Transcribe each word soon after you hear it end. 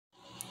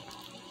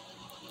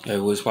Hey,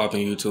 what's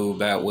poppin' YouTube?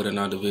 Back with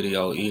another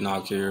video.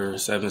 Enoch here,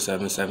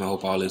 777.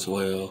 Hope all is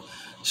well.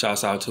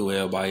 Shouts out to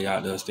everybody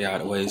out there. Stay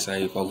out the way,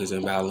 safe, focus,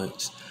 and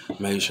balance.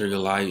 Make sure you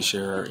like,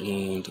 share,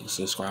 and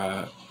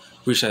subscribe.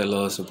 Appreciate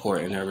love,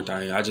 support, and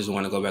everything. I just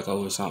want to go back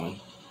over something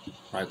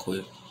right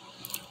quick.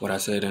 What I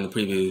said in the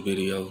previous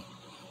video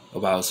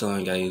about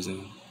sun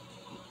gazing.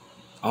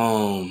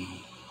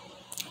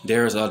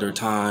 There's other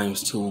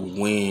times to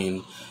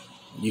when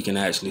you can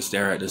actually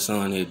stare at the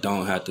sun. It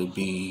don't have to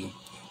be,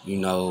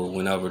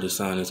 whenever the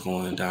sun is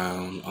going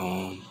down.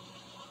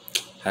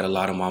 Had a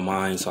lot on my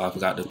mind, so I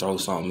forgot to throw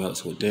something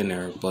else within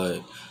there.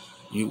 But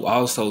you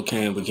also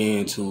can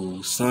begin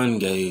to sun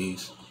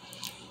gaze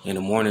in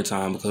the morning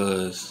time,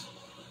 because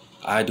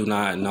I do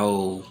not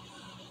know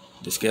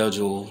the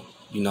schedule.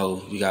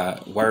 You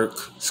got work,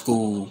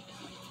 school,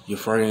 your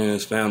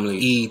friends,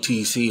 family,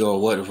 etc. or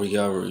whatever,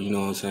 you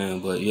know what I'm saying?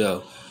 But yeah,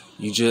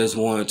 you just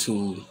want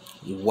to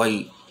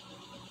wait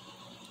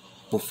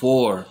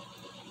before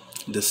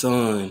the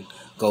sun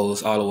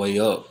goes all the way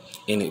up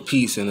and it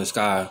peaks in the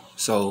sky.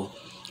 So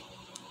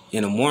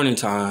in the morning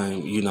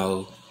time,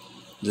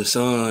 the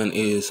sun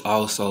is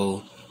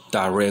also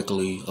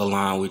directly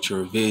aligned with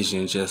your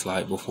vision, just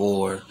like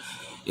before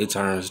it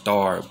turns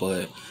dark.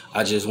 But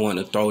I just want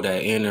to throw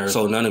that in there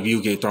so none of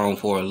you get thrown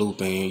for a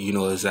loop, and you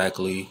know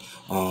exactly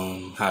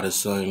how the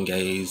sun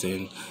gaze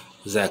and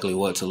exactly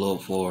what to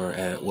look for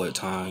at what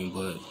time.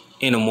 But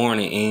in the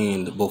morning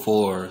and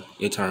before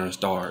it turns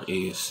dark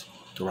is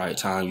the right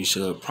time you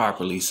should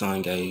properly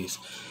sun gaze.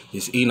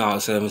 It's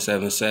Enoch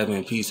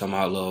 777. Peace. I'm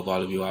out. Love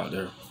all of you out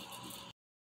there.